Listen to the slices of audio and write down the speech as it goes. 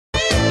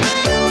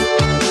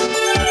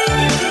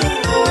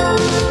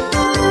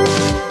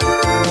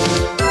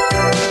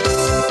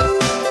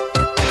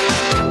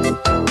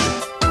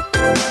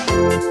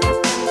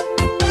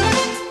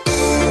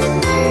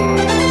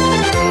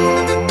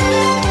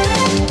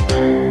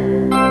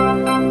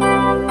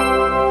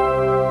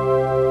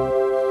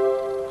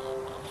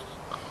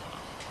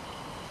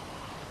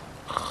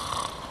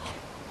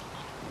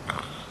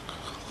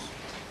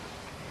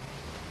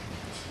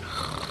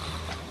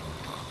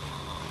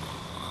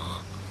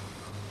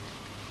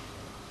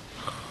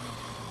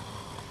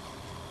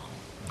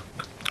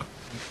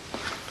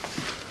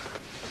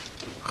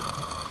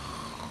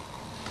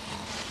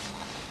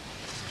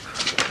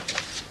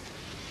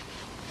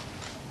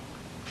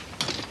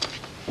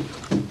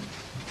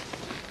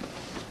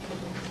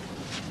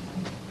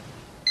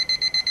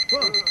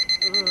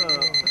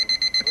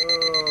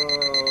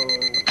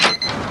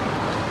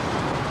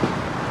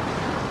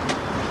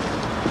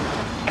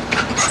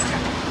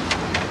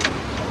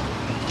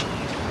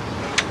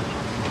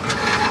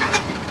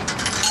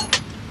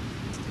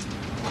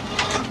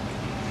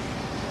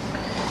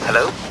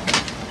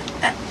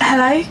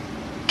Hello?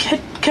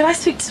 Could I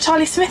speak to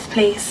Charlie Smith,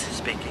 please?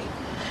 Speaking.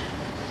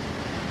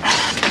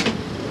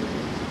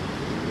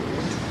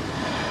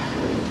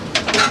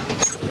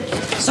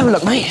 So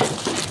look, mate.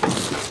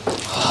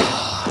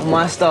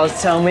 My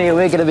stars tell me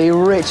we're gonna be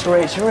rich. You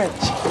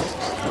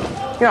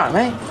alright,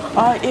 mate?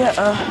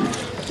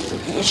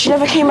 She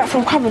never came back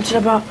from club until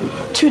about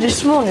 2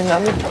 this morning. I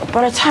mean,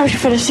 by the time she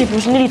fell asleep, it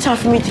was nearly time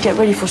for me to get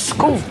ready for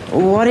school.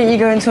 Why didn't you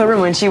go into her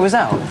room when she was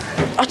out?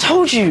 I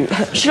told you,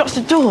 she locks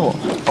the door.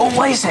 Oh,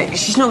 wait a sec.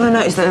 She's not gonna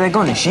notice that they're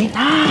gone, is she?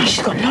 Nah,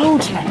 she's got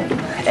loads, man.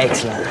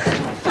 Excellent.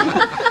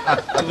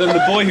 And then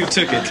the boy who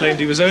took it claimed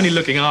he was only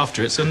looking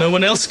after it so no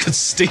one else could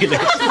steal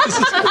it.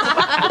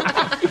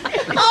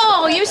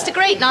 Oh, you used a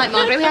great night,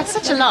 Margaret. We had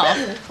such a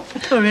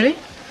laugh. Oh, really?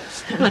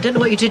 Well, I don't know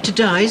what you did to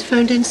Di. He's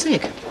phoned in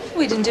sick.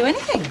 We didn't do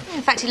anything.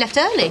 In fact, he left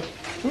early.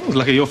 Oh,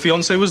 lucky your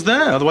fiancé was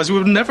there, otherwise we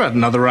would have never had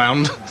another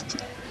round.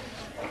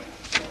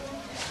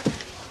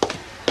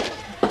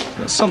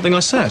 That's something I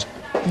said.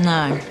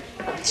 No.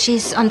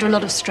 She's under a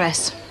lot of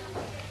stress.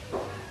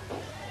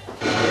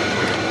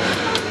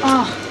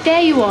 Oh,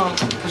 there you are.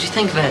 What do you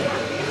think of it?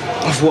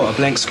 Of what? A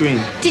blank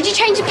screen? Did you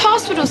change your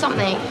password or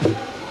something?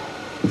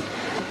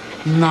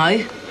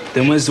 No.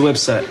 Then where's the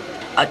website?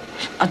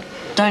 I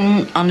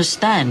don't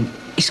understand.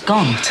 It's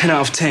gone. 10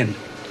 out of 10.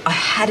 I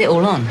had it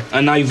all on.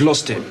 And now you've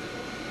lost it.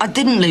 I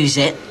didn't lose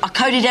it. I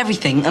coded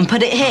everything and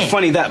put it here.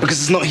 Funny that, because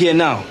it's not here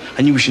now.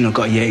 I knew we shouldn't have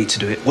got a year 8 to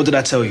do it. What did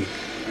I tell you?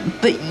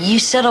 But you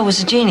said I was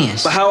a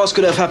genius. But how else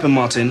could it have happened,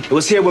 Martin? It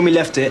was here when we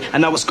left it,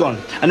 and now it's gone.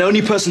 And the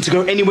only person to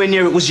go anywhere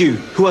near it was you.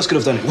 Who else could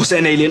have done it? Was it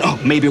an alien? Oh,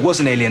 maybe it was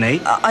an alien, eh?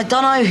 I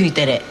don't know who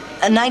did it.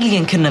 An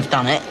alien couldn't have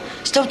done it.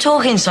 Stop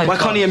talking so Why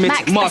can't he admit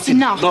Max, it? Martin. that's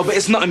enough. No, but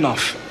it's not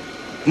enough.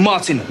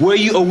 Martin, were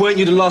you or weren't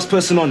you the last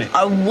person on it?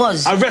 I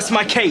was. I rest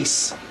my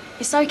case.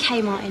 It's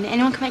okay, Martin.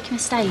 Anyone can make a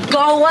mistake.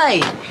 Go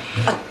away.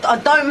 I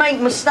don't make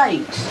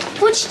mistakes.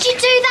 What did you do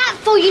that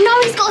for? You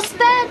know he's got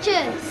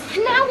Asperger's.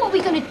 Now what are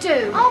we going to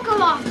do? I'll go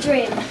after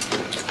him.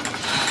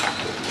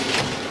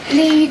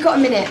 Lee, you got a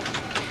minute.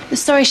 The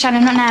story,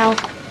 Shannon, not now.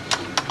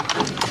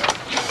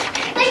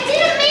 They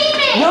didn't mean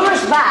it! You're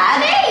as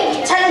bad.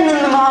 Me? Telling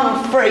them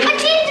I'm a freak. I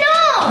did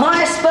not!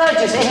 My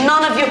Asperger's is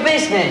none of your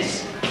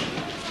business.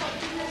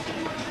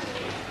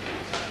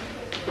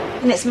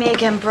 And it's me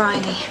again,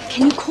 Bryony.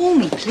 Can you call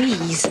me,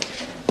 please?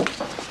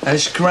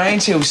 As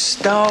Grange Hill's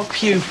star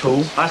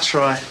pupil, I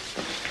try.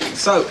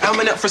 So, how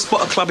many up for a spot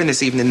of clubbing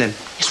this evening then?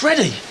 It's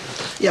ready.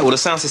 Yeah, well, the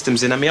sound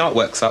system's in and my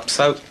artwork's up,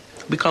 so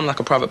we come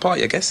like a private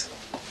party, I guess.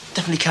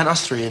 Definitely count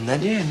us 3 in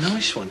then. Yeah,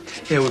 nice one.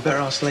 Yeah, we better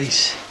ask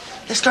Lise.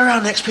 Let's go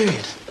around next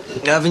period.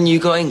 Haven't you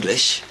got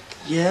English?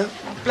 Yeah,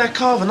 Black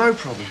Carver, no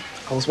problem.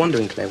 I was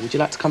wondering, Claire, would you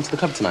like to come to the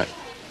club tonight?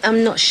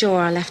 I'm not sure.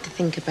 I'll have to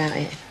think about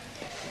it.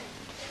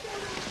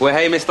 Well,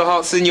 hey, Mr.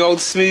 Hartson, you old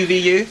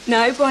smoothie, you.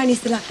 No,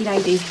 Bryony's the lucky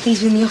lady.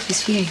 He's in the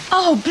office for you.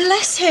 Oh,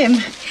 bless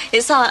him.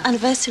 It's our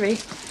anniversary.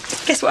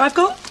 Guess what I've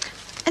got?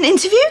 An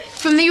interview?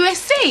 From the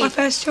USC? My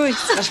first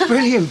choice. That's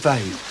brilliant,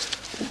 babe.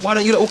 Why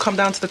don't you all come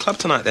down to the club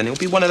tonight, then? It'll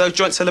be one of those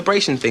joint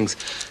celebration things.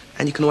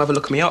 And you can all have a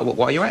look at me artwork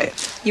while you're at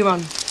it. You're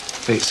on.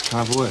 Vix, can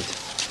I have a word?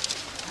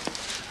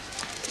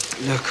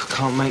 Look, I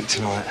can't make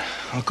tonight.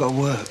 I've got to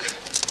work.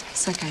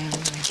 It's okay, I'm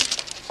away.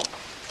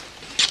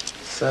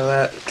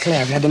 So, Claire,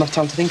 have you had enough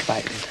time to think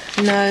about it?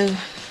 No.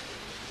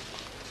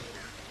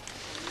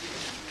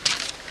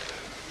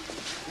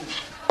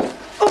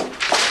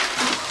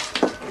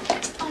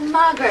 Oh,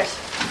 Margaret,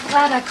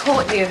 glad I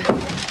caught you.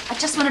 I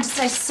just wanted to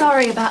say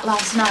sorry about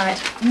last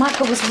night.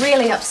 Michael was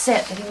really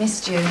upset that he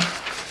missed you.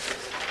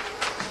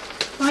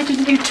 Why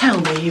didn't you tell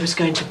me he was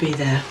going to be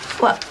there?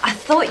 Well, I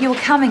thought you were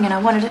coming and I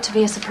wanted it to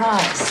be a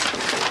surprise.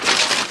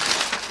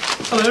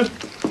 Hello.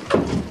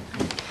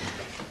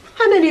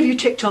 How many have you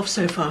ticked off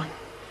so far?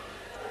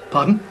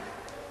 Pardon?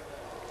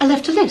 I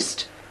left a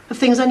list of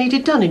things I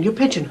needed done in your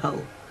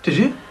pigeonhole. Did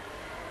you?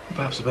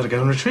 Perhaps I better go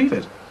and retrieve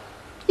it.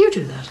 You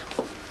do that.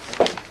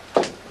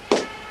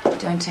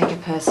 Don't take it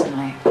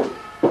personally.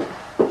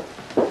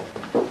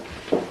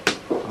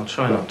 I'll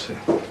try not to.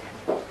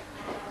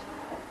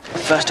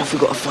 First off,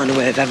 we've got to find a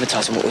way of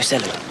advertising what we're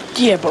selling.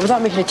 Yeah, but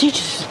without making the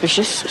teachers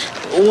suspicious.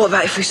 What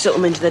about if we set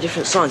them into their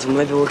different signs and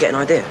maybe we'll get an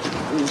idea?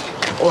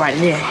 All right,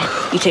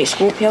 yeah. You take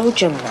Scorpio or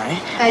Gemini.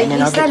 And then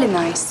you I'll selling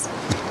those?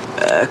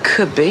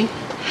 Could be.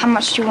 How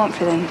much do you want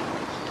for them?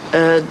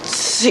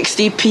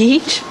 60p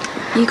each.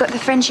 You got the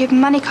friendship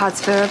and money cards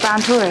for a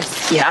brown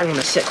tourist? Yeah, hang on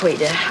a sec, wait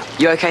there.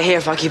 You okay here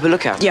if I keep a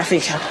lookout? Yeah, I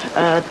think so.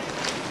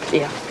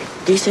 Yeah.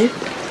 These two?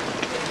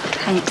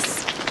 Thanks.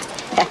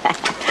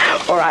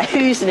 All right,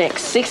 who's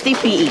next?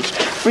 60p each.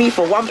 3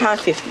 for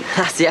 £1.50.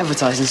 That's the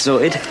advertising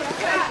sorted.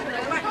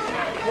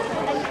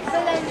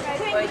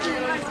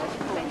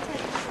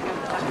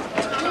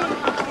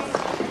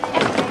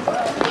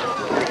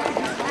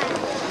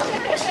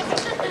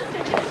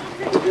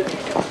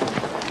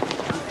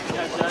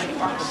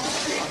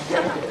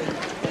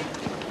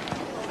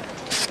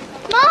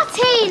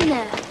 Martin!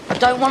 I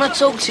don't want to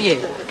talk to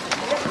you.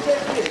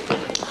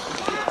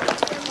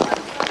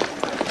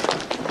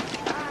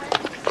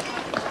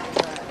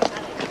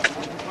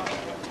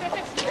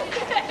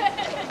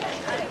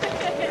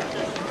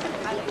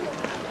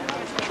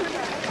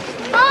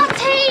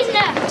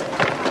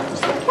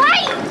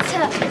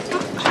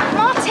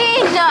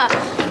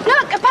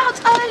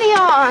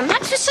 Oh,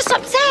 Max was just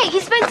upset. He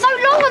spent so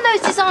long on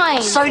those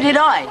designs. So did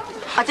I.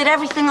 I did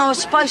everything I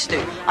was supposed to.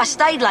 I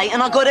stayed late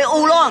and I got it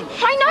all on.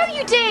 I know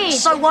you did.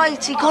 So why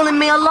is he calling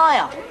me a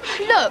liar?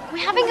 Look, we're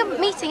having a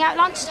meeting at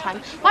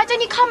lunchtime. Why don't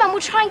you come and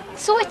we'll try and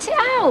sort it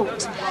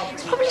out?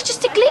 It's probably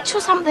just a glitch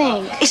or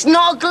something. It's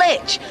not a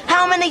glitch.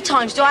 How many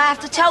times do I have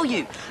to tell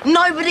you?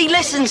 Nobody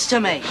listens to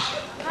me.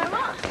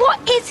 What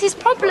is his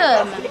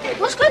problem?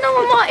 What's going on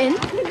with Martin?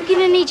 We're going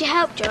to need your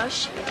help,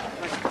 Josh.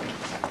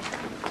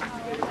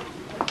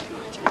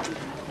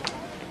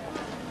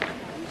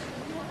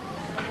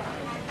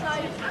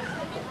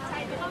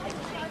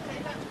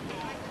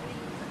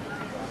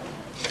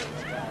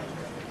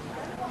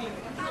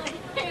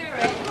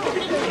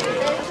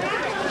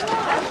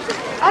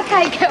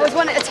 Okay, girls,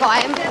 one at a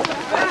time.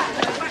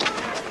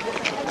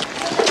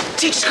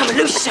 Teachers, come and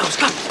lose yourselves,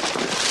 come.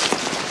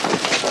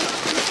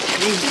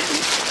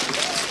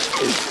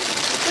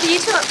 What are you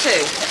two up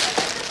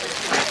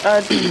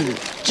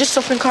to? Just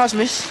swapping cards,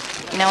 miss.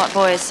 You know what,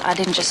 boys? I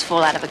didn't just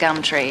fall out of a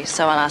gum tree,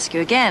 so I'll ask you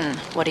again.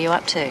 What are you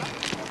up to?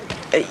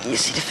 You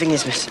see, the thing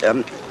is, miss,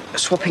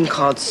 swapping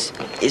cards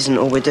isn't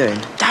all we're doing.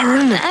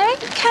 Darren!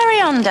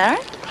 Carry on, Darren.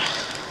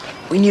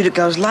 We knew the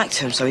girls liked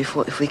him, so we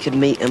thought if we could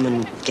meet them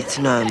and get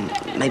to know him,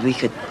 maybe we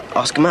could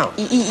ask him out.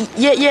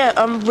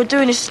 We're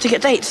doing this to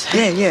get dates.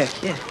 Yeah.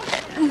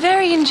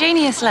 Very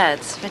ingenious,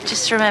 lads. But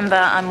just remember,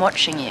 I'm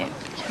watching you.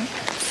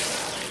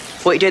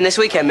 What are you doing this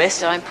weekend, miss?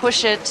 Don't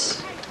push it.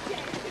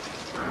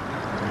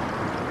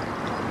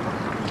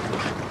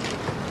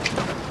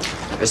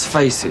 Let's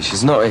face it,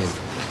 she's not in.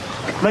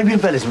 Maybe the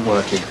bell isn't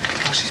working.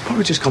 Oh, she's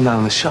probably just gone down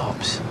in the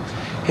shops.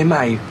 Here,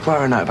 May, write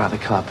her a note about the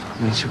club.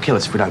 I mean, she'll kill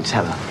us if we don't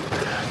tell her.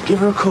 Give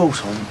her a call,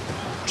 Tom.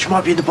 She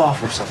might be in the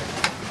bath or something.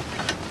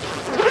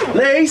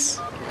 Lise?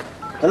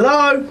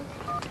 Hello?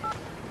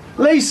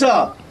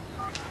 Lisa?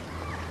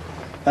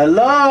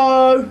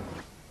 Hello?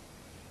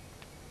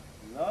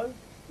 Hello?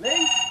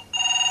 Lise?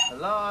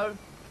 Hello?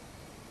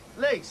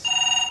 Lise?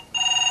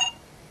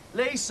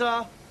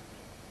 Lisa?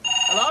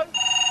 Hello?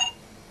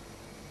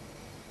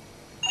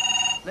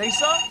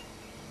 Lisa?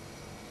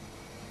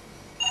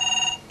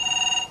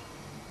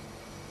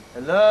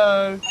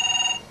 Hello?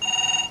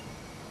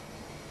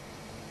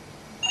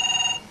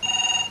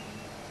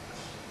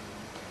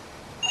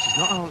 She's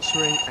not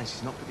answering, and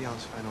she's not got the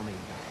answer phone on either.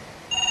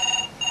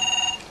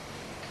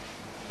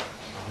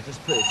 I'll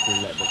just put it through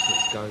letterbox.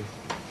 Let's go.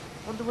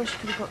 Wonder where she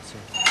could have got to.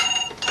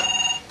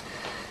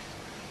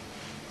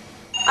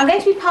 I'm going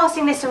to be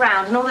passing this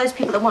around, and all those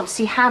people that want to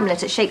see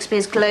Hamlet at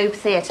Shakespeare's Globe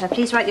Theatre,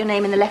 please write your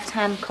name in the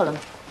left-hand column.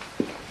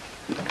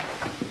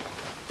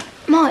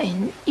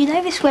 Martin, you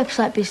know this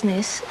website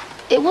business?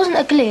 It wasn't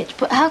a glitch,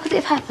 but how could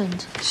it have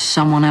happened?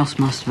 Someone else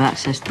must have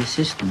accessed the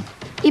system.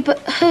 Yeah, but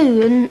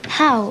who and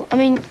how? I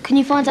mean, can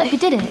you find out who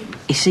did it?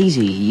 It's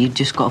easy. You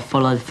just got to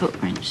follow the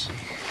footprints.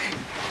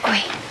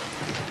 Oi,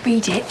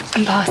 read it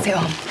and pass it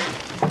on.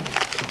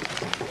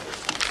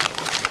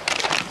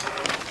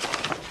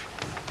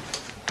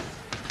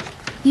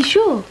 You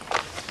sure?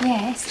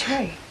 Yeah, it's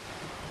true.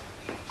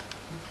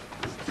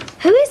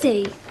 Who is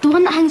he? The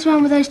one that hangs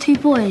around with those two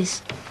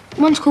boys.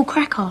 One's called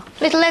Cracker.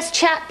 Little less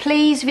chat,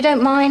 please, if you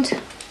don't mind.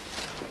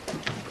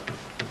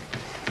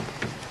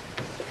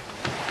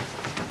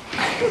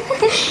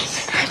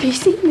 Have you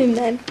seen him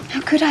then?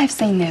 How could I have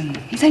seen him?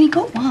 He's only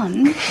got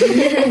one.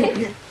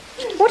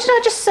 What did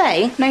I just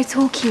say? No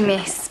talking,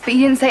 miss. But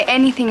you didn't say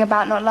anything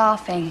about not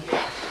laughing.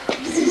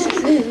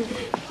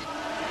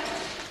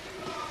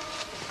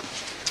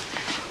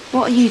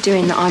 What are you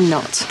doing that I'm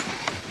not?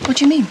 What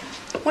do you mean?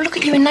 Well, look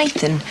at you and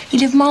Nathan. You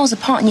live miles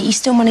apart and yet you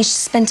still manage to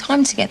spend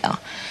time together.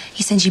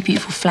 He sends you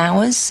beautiful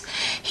flowers.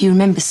 He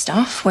remembers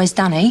stuff. Where's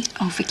Danny?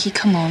 Oh, Vikki,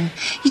 come on.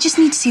 You just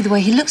need to see the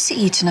way he looks at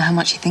you to know how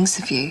much he thinks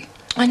of you.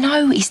 I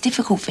know it's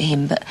difficult for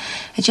him, but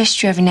a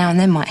gesture every now and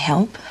then might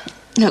help.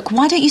 Look,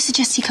 why don't you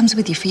suggest he comes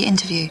with you for your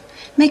interview?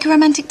 Make a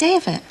romantic day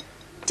of it.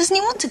 Doesn't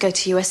he want to go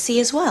to USC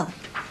as well?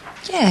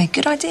 Yeah,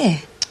 good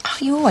idea. Oh,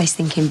 you're always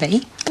thinking,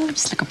 Bea. Oh,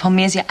 just look upon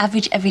me as your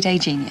average, everyday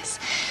genius.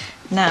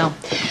 Now,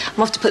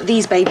 I'm off to put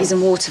these babies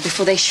in water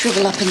before they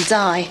shrivel up and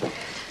die.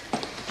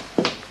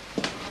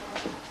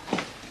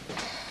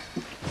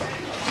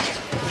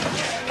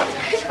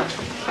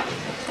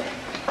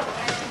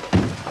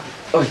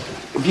 Oi,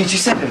 have you two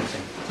said anything?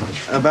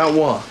 About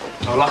what?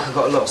 Oh, like I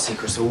got a lot of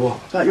secrets or what?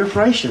 About your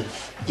operation?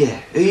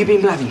 Yeah, who you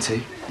been blabbing to?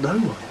 No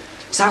one.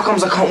 So how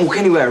comes I can't walk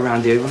anywhere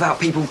around here without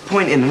people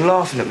pointing and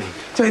laughing at me?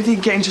 Don't you think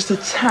you're getting just a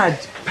tad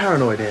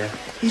paranoid here?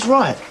 He's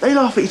right. They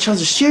laugh at each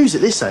other's shoes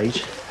at this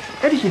age.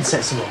 Anything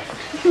sets them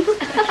off.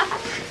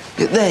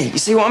 Look there, you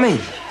see what I mean?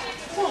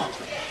 What?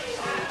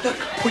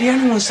 Look, we're the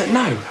only ones that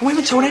know, and we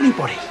haven't told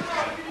anybody.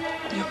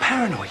 You're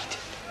paranoid.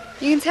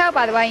 You can tell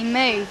by the way he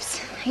moves.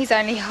 He's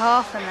only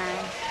half a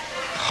man.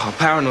 Oh,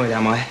 paranoid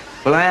am I?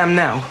 Well, I am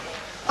now.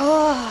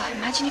 Oh,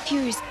 imagine if you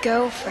were his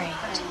girlfriend.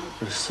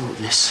 Let's sort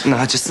this.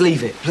 No, just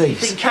leave it, please.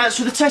 Think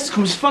cancer the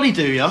testicles is funny,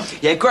 do ya?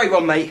 Yeah, great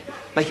one, mate.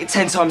 Make it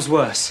 10 times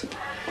worse.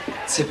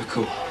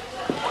 Typical.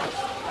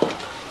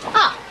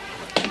 Ah,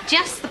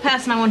 just the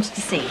person I wanted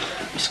to see.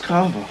 Miss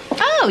Carver.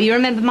 Oh, you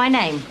remember my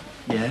name?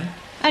 Yeah?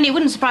 Only it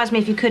wouldn't surprise me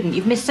if you couldn't.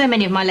 You've missed so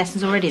many of my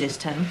lessons already this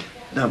term.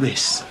 Now,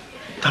 miss,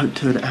 don't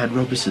turn Anne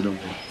Robinson on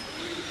me.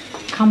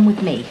 Come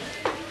with me.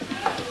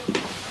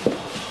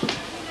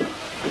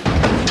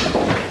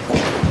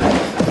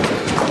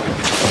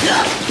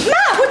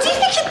 Matt, what do you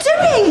think you're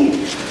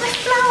doing? My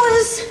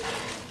flowers.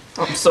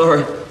 I'm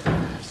sorry.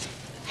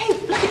 Hey,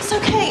 look, it's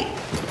okay.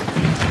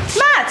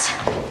 Matt!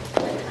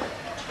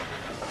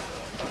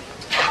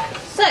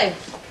 So,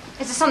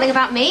 is there something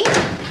about me?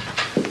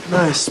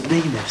 No, it's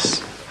me,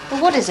 miss.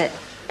 Well, what is it?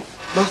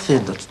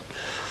 Nothing.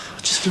 I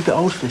just feel a bit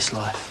old for this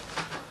life.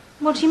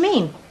 What do you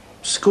mean?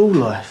 School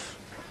life.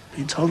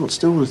 Being told what to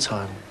do all the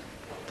time.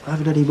 I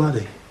haven't any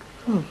money.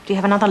 Do you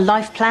have another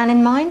life plan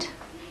in mind?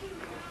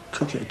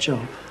 Could get a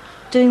job.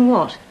 Doing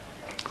what?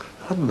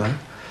 I don't know.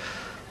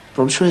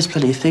 But I'm sure there's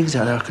plenty of things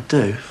out there I could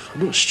do.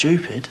 I'm not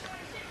stupid.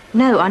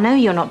 No, I know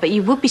you're not, but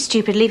you would be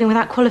stupid leaving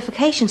without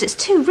qualifications. It's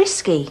too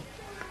risky.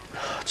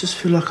 I just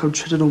feel like I'm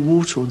treading on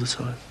water all the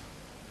time.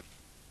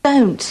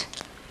 Don't.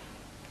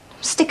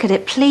 Stick at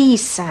it,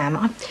 please,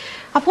 Sam.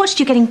 I've watched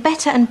you getting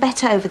better and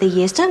better over the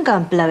years. Don't go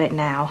and blow it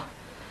now.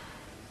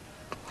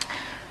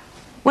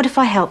 What if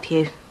I help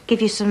you?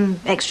 Give you some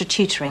extra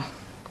tutoring?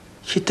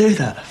 You'd do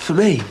that? For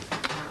me?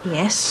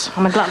 Yes,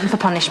 I'm a glutton for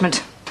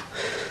punishment.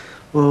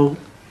 Well,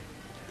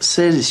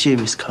 seeing it's you,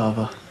 Miss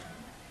Carver,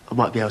 I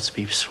might be able to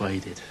be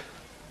persuaded.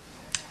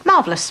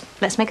 Marvellous.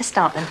 Let's make a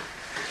start then.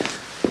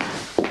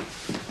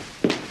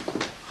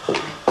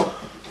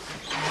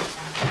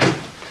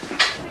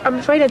 I'm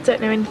afraid I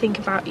don't know anything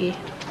about you,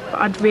 but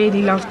I'd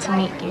really love to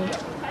meet you.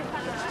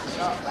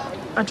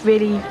 I'd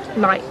really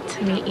like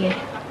to meet you.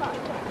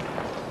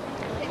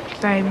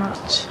 Very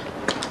much.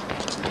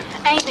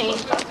 Amy,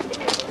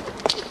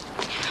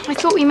 I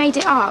thought we made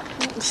it up.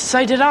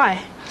 So did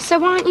I. So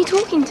why aren't you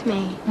talking to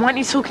me? Why aren't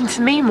you talking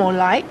to me more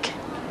like?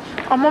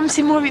 Our mums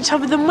see more of each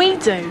other than we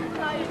do.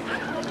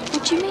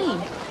 What do you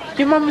mean?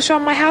 Your mum was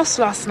round my house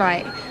last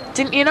night.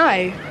 Didn't you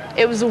know?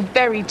 It was all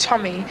very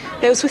chummy.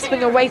 They was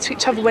whispering away to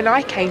each other when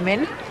I came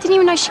in. Didn't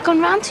even know she'd gone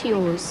round to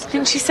yours.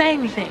 Didn't she say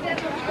anything?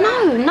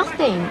 No,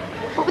 nothing.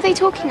 What were they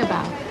talking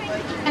about?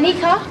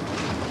 Anika,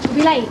 we'll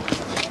be late.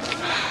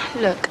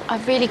 Look,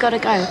 I've really got to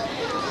go.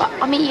 But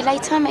I'll meet you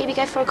later, maybe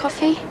go for a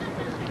coffee.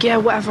 Yeah,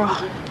 whatever.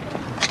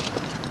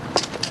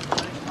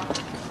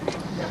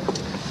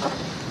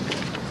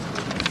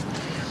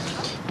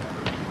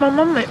 My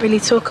mum won't really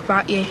talk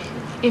about you.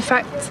 In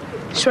fact,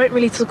 she won't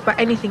really talk about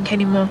anything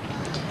anymore.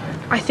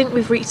 I think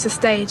we've reached a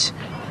stage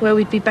where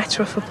we'd be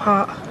better off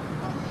apart.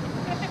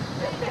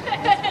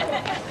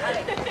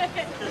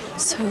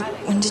 So,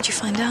 when did you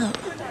find out?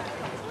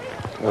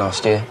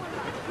 Last year.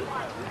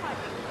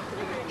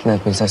 I've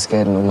never been so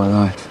scared in all my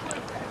life.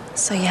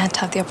 So you had to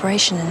have the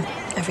operation and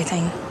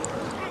everything?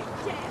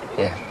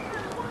 Yeah.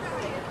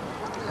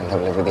 And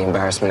I've lived with the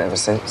embarrassment ever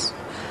since.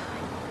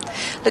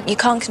 Look, you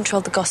can't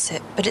control the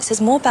gossip, but it says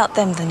more about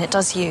them than it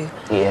does you.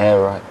 Yeah,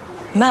 right.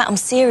 Matt, I'm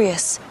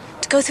serious.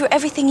 To go through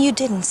everything you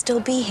did and still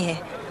be here,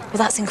 well,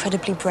 that's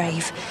incredibly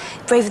brave.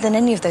 Braver than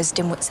any of those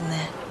dimwits in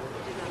there.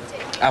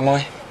 Am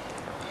I?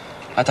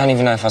 I don't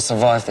even know if I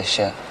survived this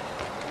yet.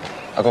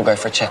 I've got to go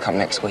for a checkup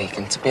next week,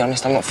 and to be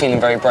honest, I'm not feeling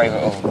very brave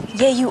at all.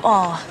 Yeah, you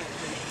are.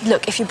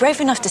 Look, if you're brave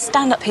enough to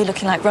stand up here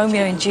looking like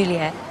Romeo and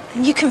Juliet,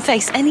 then you can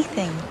face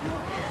anything.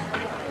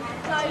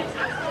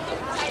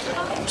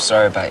 I'm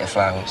sorry about your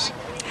flowers.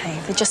 Hey,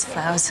 they're just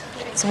flowers.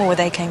 It's more where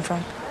they came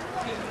from.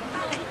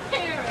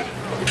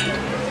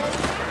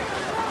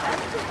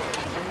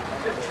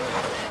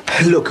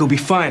 Look, he'll be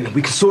fine.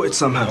 We can sort it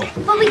somehow.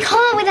 But we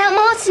can't without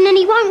Martin, and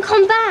he won't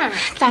come back.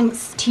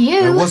 Thanks to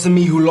you. It wasn't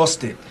me who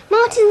lost it.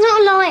 Martin's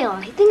not a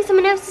liar. He thinks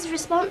someone else is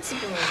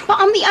responsible. But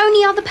I'm the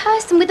only other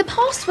person with the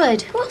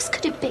password. Who else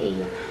could it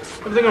be?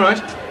 Everything all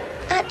right?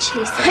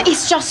 Actually, sir,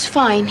 It's just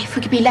fine if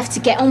we could be left to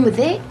get on with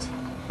it.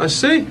 I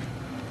see.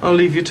 I'll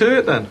leave you to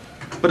it then.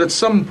 But at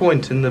some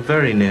point in the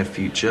very near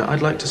future,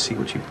 I'd like to see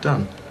what you've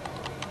done.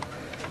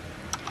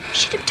 you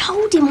should have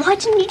told him. Why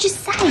didn't you just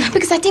say?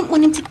 Because I didn't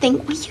want him to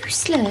think we're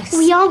useless.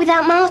 We are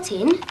without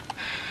Martin.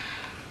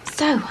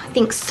 So, I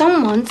think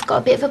someone's got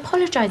a bit of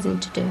apologising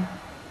to do.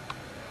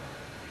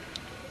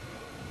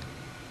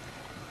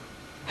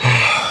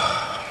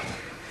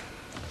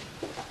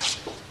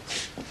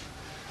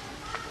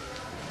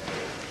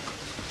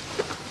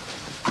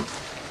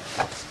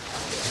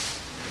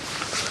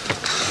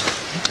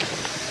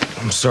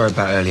 I'm sorry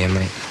about earlier,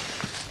 mate.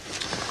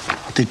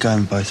 I did go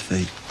in both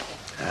feet.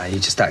 You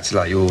just acted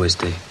like you always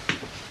do.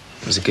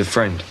 I was a good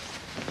friend.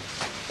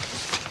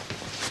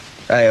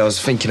 Hey, I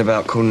was thinking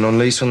about calling on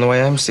Lisa on the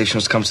way home, see if she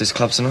wants to come to this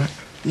club tonight.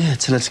 Yeah,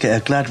 tell her to get her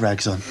glad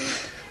rags on.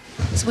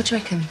 So what do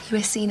you reckon?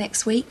 USC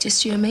next week,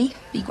 just you and me?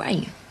 Be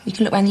great. We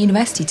can look around the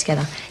university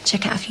together,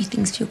 check out a few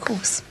things for your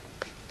course.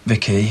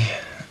 Vikki,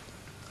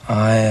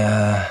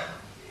 I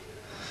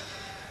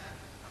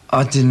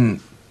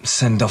didn't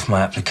send off my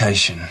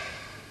application.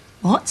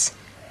 What?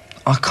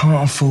 I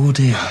can't afford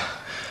it.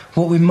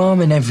 What with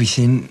Mum and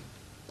everything,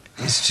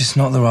 it's just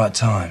not the right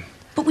time.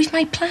 But we've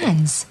made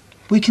plans.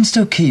 We can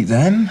still keep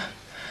them.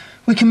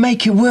 We can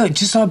make it work,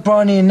 just like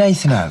Bryony and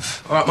Nathan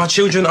have. All right, my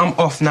children, I'm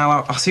off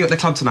now. I'll see you at the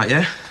club tonight,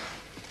 yeah?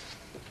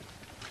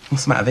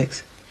 What's the matter,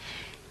 Vix?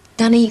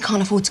 Danny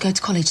can't afford to go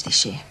to college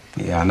this year.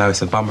 Yeah, I know,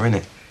 it's a bummer,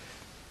 innit?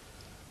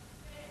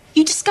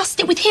 You discussed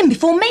it with him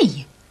before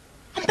me.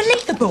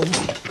 Unbelievable.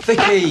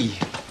 Vikki!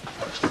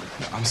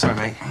 I'm sorry,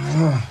 mate.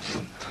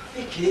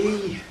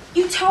 Vikki!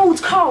 You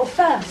told Carl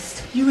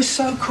first. You were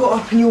so caught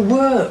up in your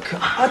work.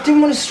 I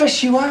didn't want to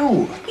stress you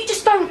out. You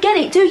just don't get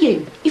it, do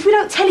you? If we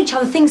don't tell each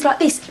other things like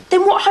this,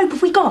 then what hope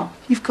have we got?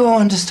 You've got to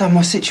understand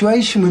my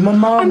situation with my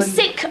mum. I'm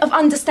sick of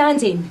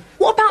understanding.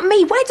 What about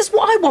me? Where does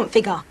what I want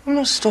figure? I'm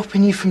not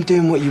stopping you from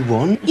doing what you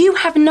want. You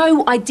have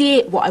no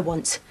idea what I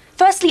want.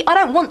 Firstly, I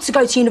don't want to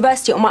go to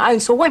university on my own,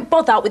 so I won't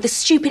bother with a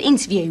stupid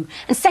interview.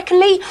 And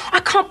secondly,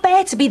 I can't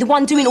bear to be the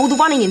one doing all the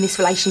running in this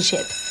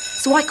relationship.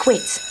 So I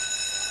quit.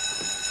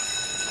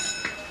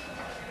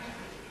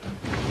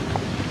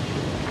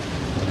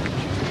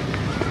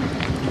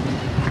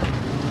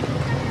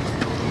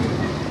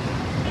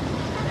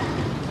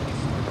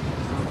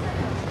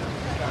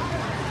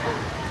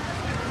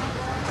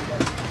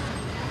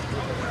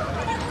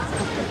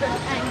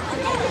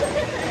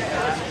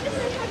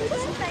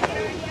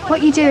 What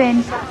are you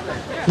doing?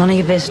 None of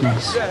your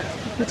business.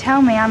 If you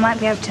tell me, I might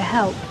be able to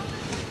help.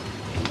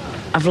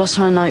 I've lost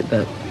my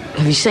notebook.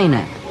 Have you seen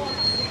it?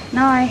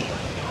 No.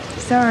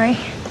 Sorry.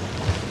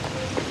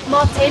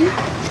 Martin?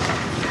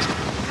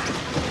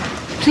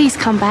 Please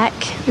come back.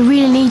 We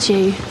really need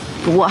you.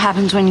 But what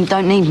happens when you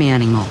don't need me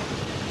anymore?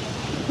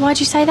 Why'd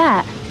you say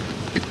that?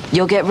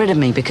 You'll get rid of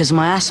me because of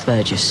my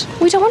Asperger's.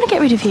 We don't want to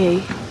get rid of you.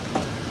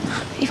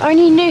 If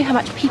only you knew how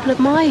much people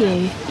admire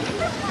you.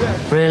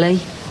 Really?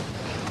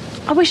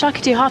 I wish I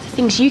could do half the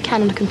things you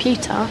can on a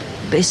computer.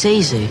 But it's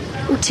easy.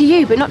 Well, to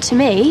you, but not to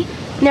me.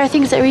 And there are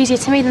things that are easier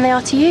to me than they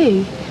are to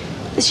you.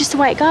 It's just the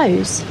way it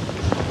goes.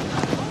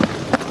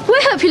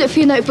 We'll help you look for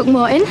your notebook,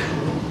 Martin.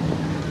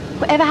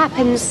 Whatever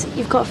happens,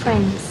 you've got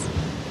friends.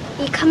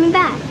 Are you coming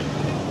back?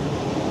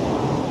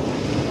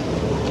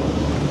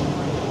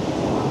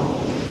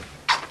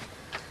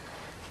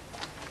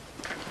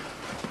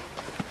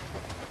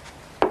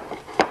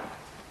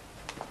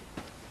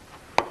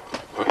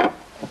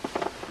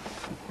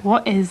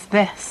 What is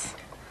this?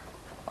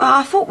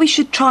 I thought we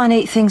should try and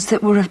eat things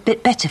that were a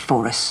bit better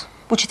for us.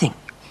 What do you think?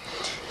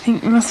 I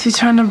think you must be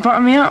trying to butter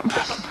me up.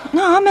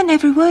 No, I meant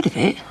every word of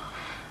it.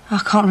 I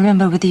can't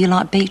remember whether you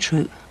like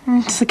beetroot.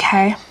 It's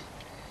okay.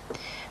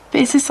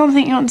 But is there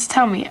something you want to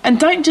tell me? And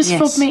don't just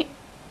fob me...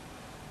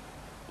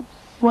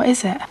 What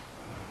is it?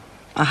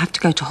 I have to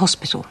go to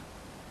hospital.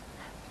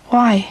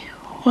 Why?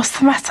 What's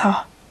the matter?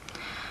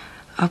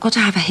 I've got to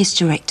have a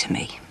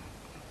hysterectomy.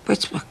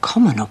 It's a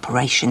common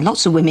operation.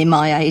 Lots of women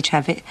my age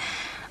have it.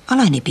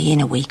 I'll only be in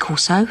a week or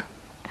so.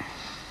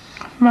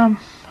 Mum,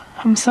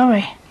 I'm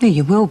sorry. Yeah,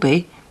 you will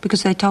be,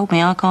 because they told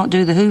me I can't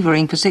do the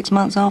hoovering for 6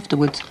 months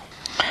afterwards.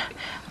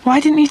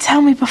 Why didn't you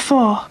tell me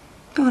before?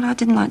 God, I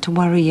didn't like to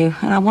worry you,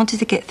 and I wanted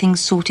to get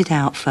things sorted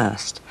out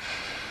first.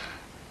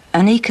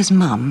 Anika's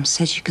mum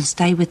says you can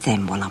stay with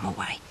them while I'm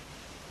away.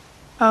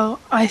 Oh,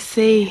 I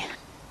see.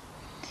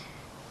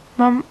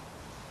 Mum,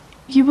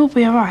 you will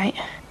be all right.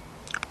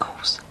 Of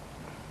course.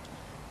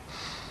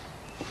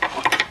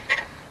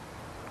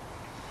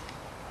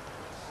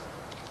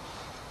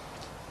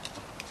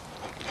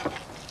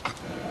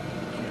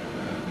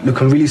 Look,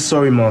 I'm really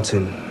sorry,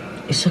 Martin.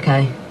 It's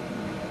okay.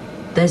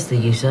 There's the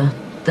user.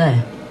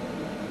 There.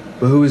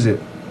 But who is it?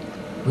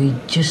 We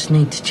just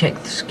need to check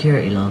the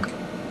security log.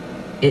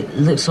 It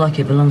looks like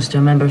it belongs to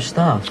a member of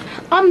staff.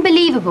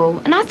 Unbelievable.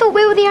 And I thought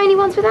we were the only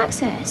ones with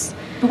access.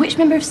 But which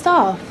member of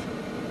staff?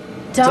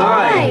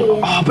 Di.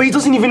 Oh, but he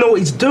doesn't even know what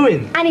he's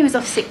doing. And he was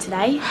off sick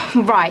today.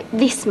 Right,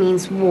 this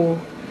means war.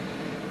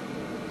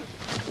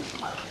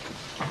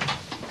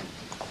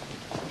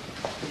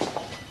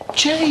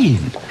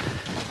 Jane!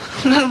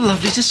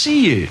 Lovely to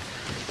see you.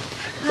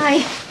 Hi.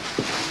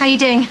 How you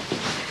doing?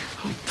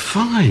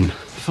 Fine,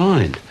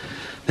 fine.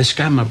 They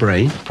scanned my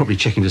brain, probably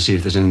checking to see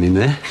if there's anything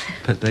there,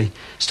 but they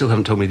still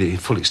haven't told me the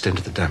full extent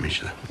of the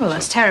damage, though. Well,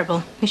 that's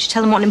terrible. You should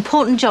tell them what an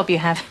important job you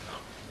have.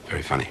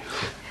 Very funny.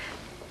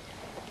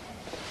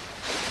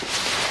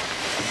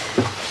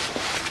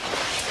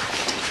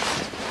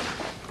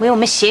 We all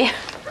miss you.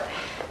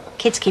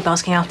 Kids keep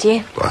asking after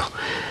you. Well,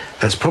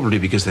 that's probably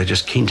because they're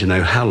just keen to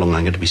know how long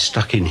I'm going to be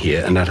stuck in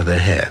here and out of their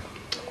hair.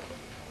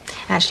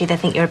 Actually, they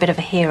think you're a bit of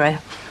a hero.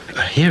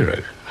 A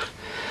hero?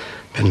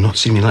 Better not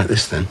see me like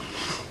this, then.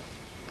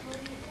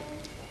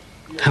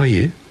 How are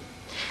you?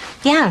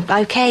 Yeah,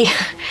 OK.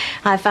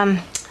 I've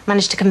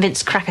managed to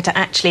convince Cracker to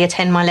actually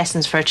attend my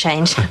lessons for a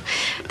change. I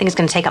think it's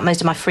going to take up most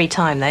of my free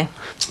time, though.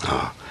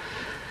 Ah,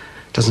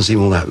 doesn't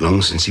seem all that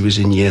long since he was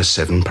in Year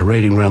 7,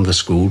 parading around the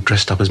school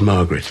dressed up as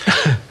Margaret.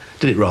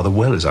 Did it rather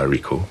well, as I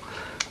recall.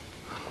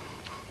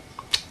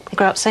 They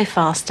grow up so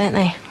fast, don't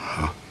they?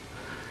 Oh.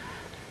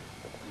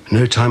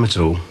 No time at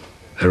all.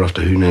 They're off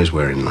to who knows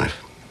where in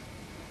life.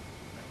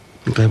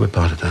 I'm glad we're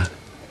part of that.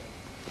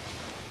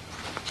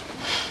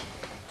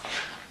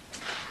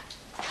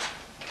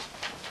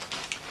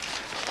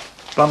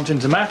 Bumped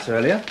into Matt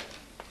earlier.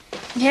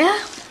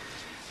 Yeah?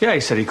 Yeah, he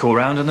said he called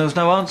round and there was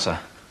no answer.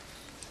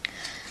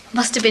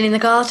 Must have been in the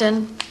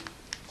garden.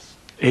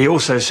 He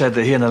also said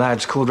that he and the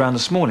lads called round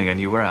this morning and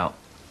you were out.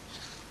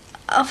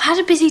 I've had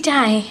a busy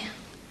day.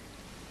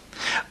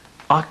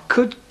 I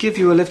could give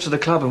you a lift to the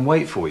club and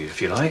wait for you,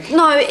 if you like.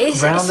 No,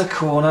 it's... Round the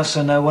corner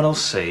so no one will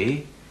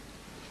see.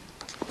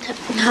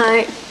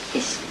 No,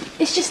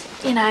 it's just,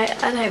 you know,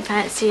 I don't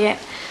fancy it.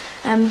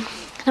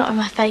 Not with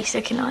my face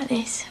looking like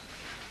this.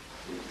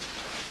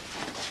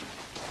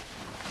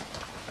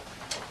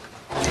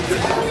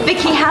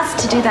 Vikki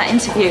has to do that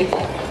interview.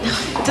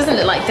 It doesn't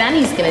look like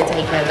Danny's going to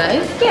take her,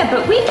 though. Yeah,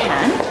 but we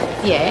can.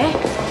 Yeah?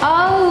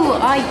 Oh,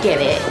 I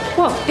get it.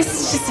 What, this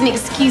is just an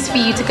excuse for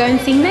you to go and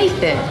see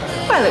Nathan?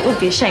 Well, it would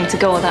be a shame to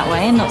go all that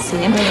way and not see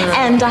him.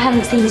 And I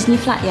haven't seen his new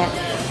flat yet.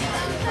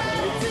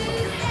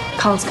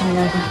 Carl's coming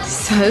over.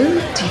 So? Do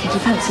you think he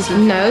fancies you?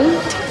 No,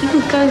 don't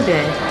even go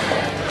there.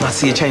 I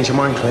see you change your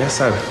mind, Claire,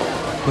 so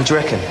what do you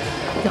reckon?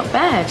 Not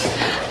bad.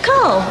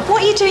 Carl,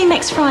 what are you doing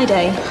next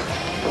Friday?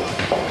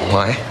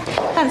 Why?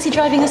 Fancy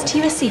driving us to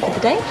USC for the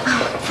day?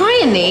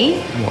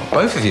 Bryony? What,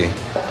 both of you?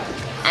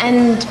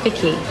 And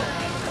Vikki.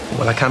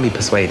 Well, I can be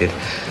persuaded.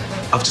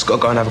 I've just got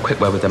to go and have a quick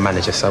word with the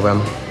manager, so,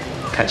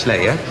 catch you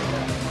later, yeah?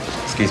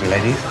 Excuse me,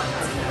 ladies.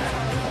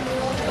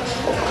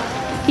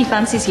 He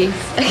fancies you.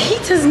 He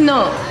does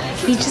not.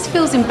 He just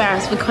feels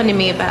embarrassed for conning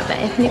me about that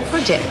ethnic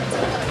project.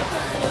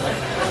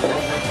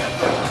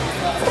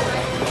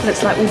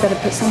 Looks like we better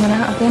put someone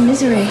out of their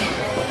misery.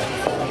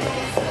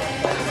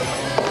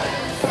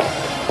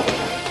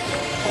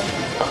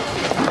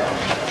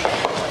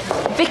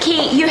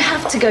 Vikki, you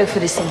have to go for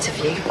this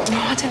interview.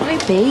 Oh, I don't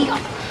know, B.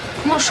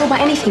 I'm not sure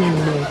about anything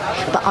anymore.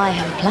 But I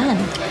have a plan.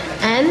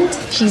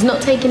 And she's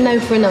not taking no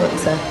for an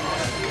answer.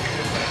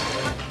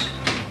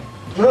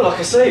 Well, like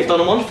I say, you've done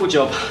a wonderful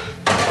job.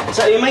 Is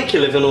that how you make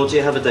your living, or do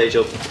you have a day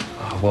job?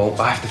 Oh,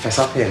 well, I have to fess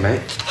up here,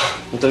 mate.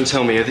 Well, don't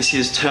tell me, this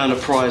year's Turner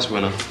Prize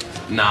winner.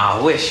 Nah,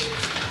 I wish.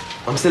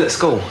 I'm still at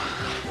school.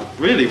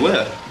 Really?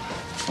 Where?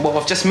 Well,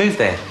 I've just moved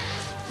there.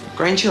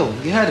 Grange, you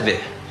heard of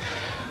it?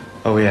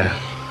 Oh, yeah.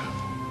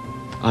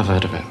 I've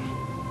heard of it.